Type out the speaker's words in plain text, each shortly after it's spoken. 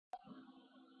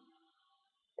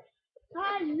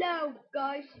Hello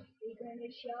guys, we're gonna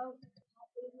show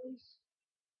movies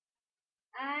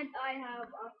and I have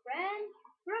a friend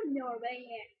from Norway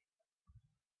here.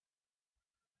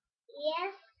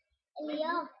 Yes,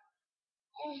 Leo.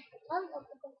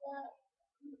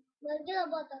 Belajar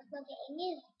about pakai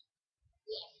English.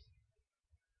 Yes.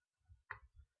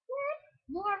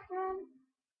 More from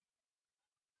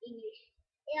English.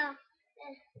 Yeah.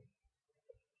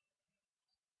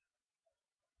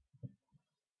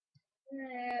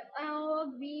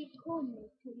 Vi kommer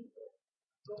till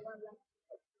Govala.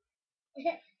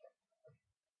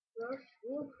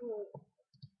 Varsågod.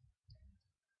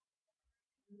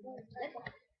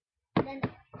 Dan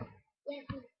yang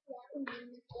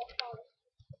ungin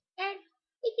kan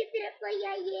iki tidak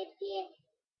payah yeti.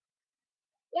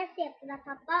 Ya siap na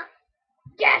papa.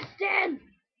 Justin!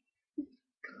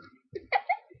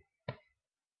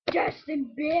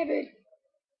 Justin Bieber!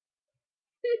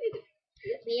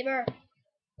 Bieber!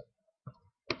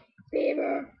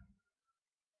 Bieber!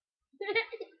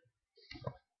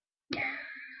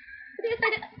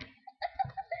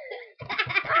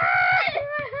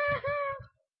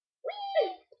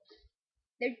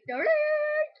 There's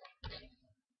dirt!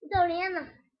 Ito na yan ah.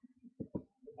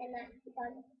 Yan ito.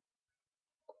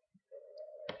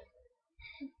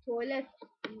 Toilet.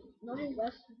 Not in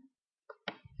Western.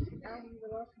 Down in the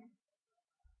Western.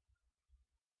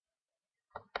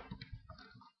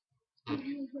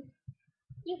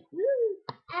 Yuhuu.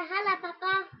 Hala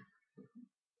papa.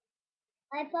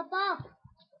 Hi papa.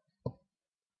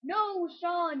 No,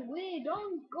 son, we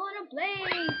don't gonna play.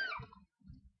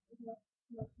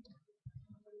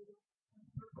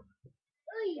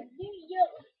 Oi, you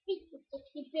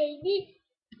sexy baby.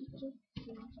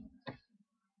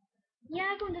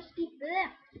 Jag kommer att skippa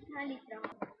det här lite grann.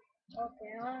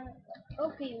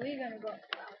 Okay, we're gonna go.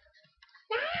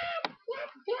 Stop!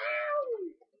 Get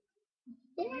down!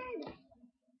 Down!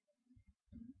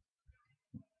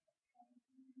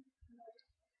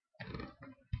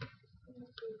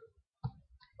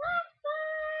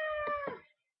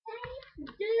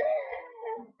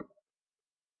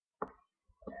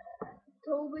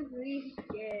 Toby really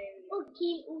scary.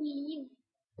 Okay, leave.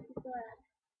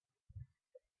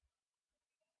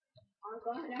 I'm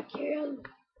gonna kill.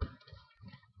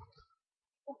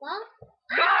 Papa?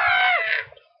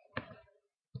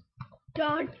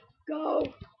 Don't go.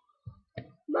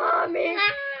 Mommy!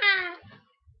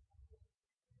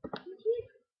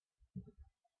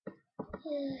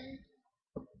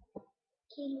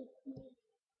 Kill me.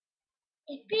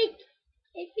 Epic!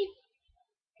 Epic!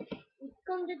 It's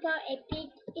come to the epic.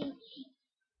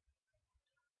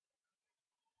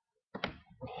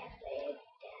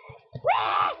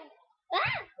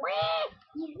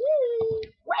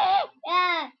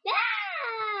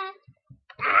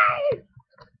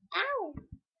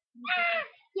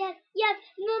 Yes, yes,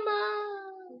 Mama.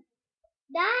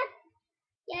 That,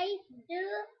 yes, do.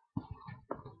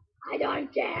 I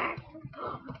don't dare.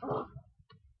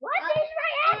 What is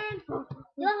my hand?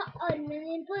 Your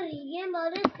ornament for reading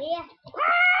or a say.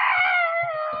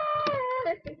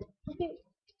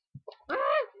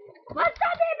 What's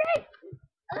that, baby?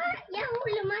 Yeah,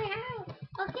 hold my hand.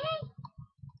 Okay?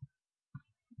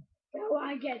 Go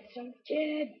on, get some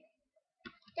kid.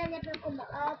 Stand up and come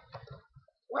up.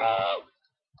 Wait!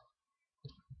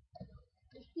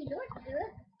 You don't do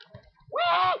it.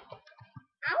 Wait!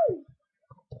 Ow!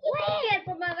 Wait!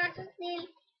 Pumaga sa snail.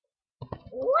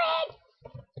 Wait!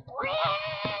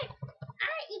 Wait!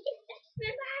 You can touch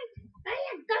my bag. I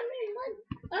have done my one.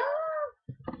 Oh!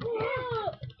 Oh!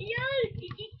 Yeah! You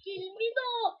can kill me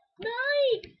though.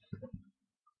 Nice!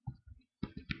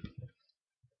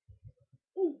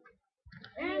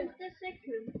 And the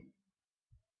second.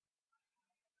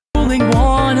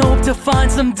 One, hope to find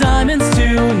some diamonds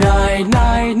tonight,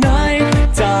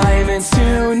 diamonds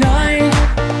tonight.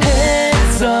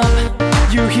 Heads up,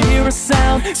 you hear a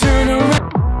sound, turn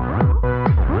around.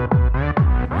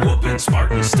 Whoopin'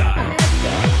 Spartan style.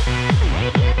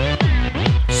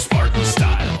 Spartan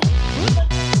style.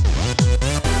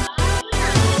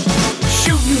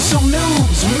 Shooting some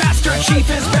noobs. Master Chief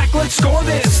is back, let's score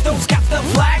this. Those got the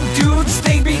flag dudes,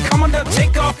 they be coming to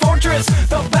take our fortress.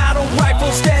 The battle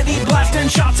rifle steady blasting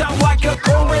shots out like a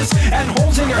chorus. And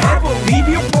holes in your head will leave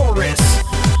you porous.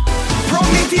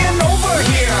 Promethean over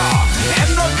here,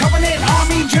 and the Covenant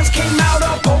army just came out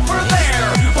up over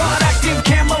there. But active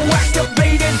camo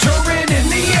activated turret in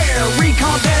the air.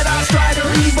 Recon Deadeye Strider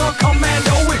Eva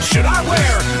Commando, which should I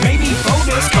wear? Maybe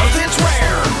Fotis cause it's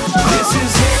rare. This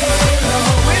is Halo,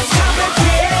 it's time to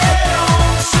get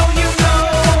on, so you know.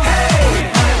 Hey,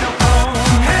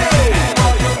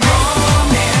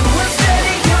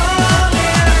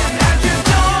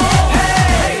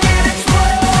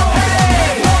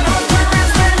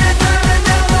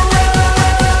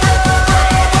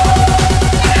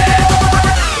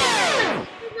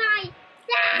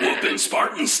 Whoopin'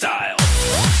 Spartan style.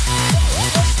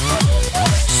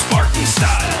 Spartan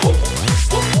style.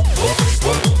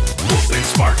 Whoopin'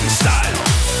 Spartan style.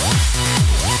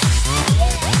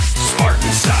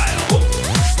 Spartan style.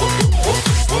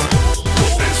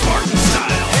 Whoopin' Spartan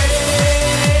style.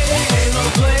 Hey, Halo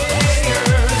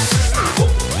players.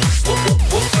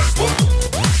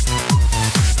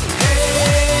 Hey,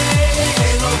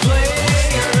 Halo players.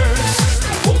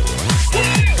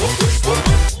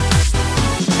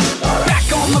 Back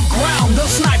on the ground, the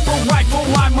sniper rifle,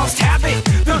 I must have it.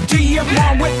 The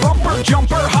DMR with bumper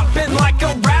jumper, hopping like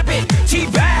a rabbit.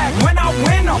 Teabag, when I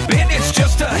win a bit, it's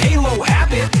just a Halo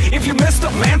habit. If you missed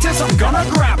the mantis, I'm gonna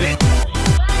grab it.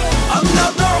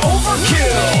 Another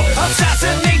overkill.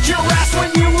 Assassinate your ass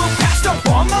when you move past up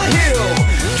on the hill.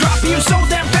 Drop you so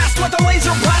damn fast with a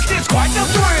laser blast, it's quite the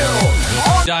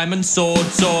thrill. Diamond sword,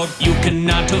 sword, you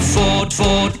cannot afford,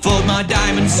 for my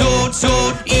diamond sword,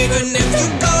 sword. Even if you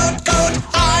could,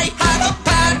 I have a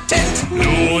patent.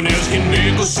 No one else can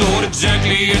make a sword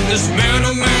exactly in this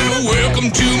manner.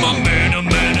 Welcome to my manner.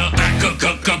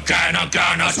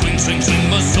 Kinda swing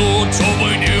my sword,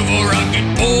 whenever I get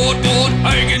bored,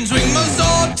 I can swing my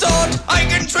sword, I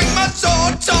can swing my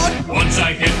sword. Once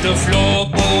I hit the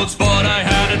floorboards, but I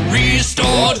had it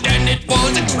restored, and it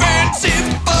was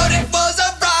expensive, but it was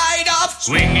a write-off.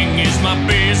 Swinging is my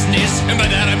business, and by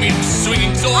that I mean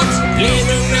swinging swords. Please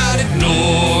do not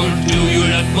ignore, do you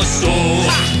like my sword?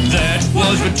 That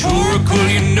was rhetorical,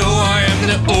 you know I am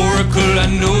the oracle. I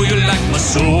know you like my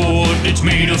sword, it's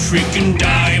made of freaking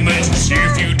diamonds.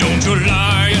 If you don't, you're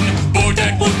lying, but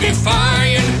that would be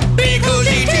fine, because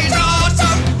it is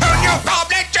awesome, and you're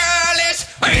probably jealous.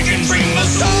 I can swing my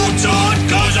sword,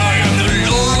 cause I am the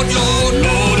Lord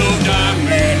of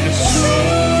Diamond Swords.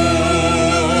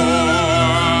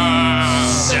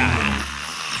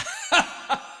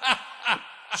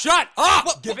 Shut up!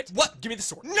 What? Give me the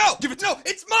sword. No! Give it! No!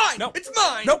 It's mine! No. It's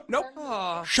mine! Nope.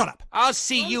 Shut up. I'll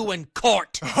see you in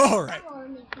court. All right.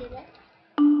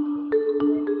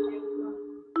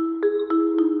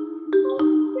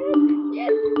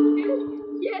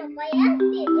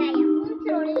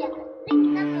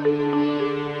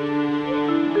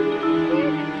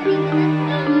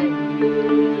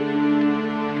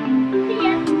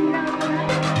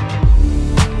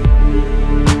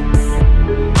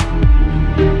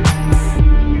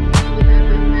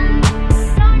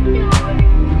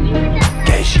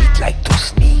 She'd like to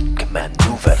sneak,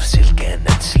 maneuver silken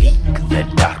and sleek, the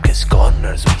darkest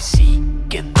corners we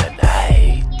seek in the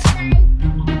night.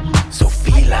 So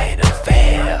feline and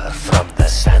fair, from the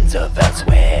sands of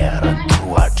elsewhere,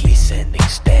 through our glistening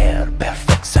stare,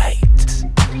 perfect sight.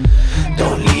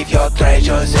 Don't leave your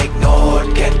treasures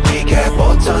ignored, get bigger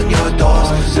bolts on your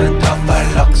doors, and tougher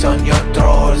locks on your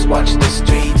drawers, watch the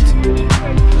street.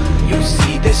 You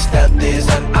see this stealth is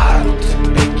an art,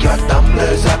 pick your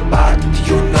tumblers apart.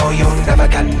 You know you never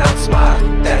can outsmart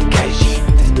their Khajiit.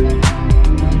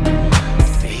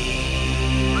 Be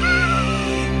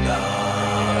not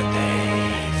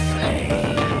afraid.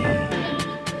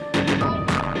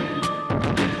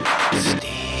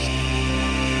 Stick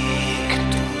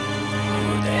to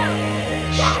the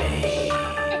shade.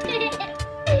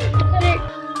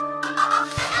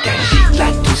 Khajiit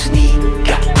like to sneak.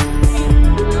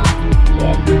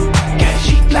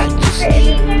 Khajiit like to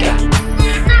sneak.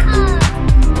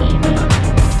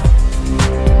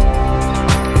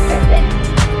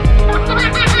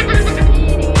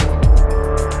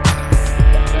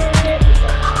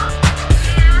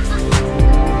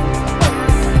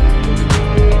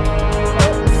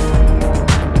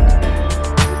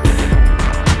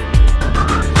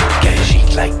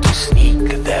 Khajiit like to sneak.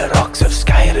 The rocks of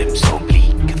Skyrim so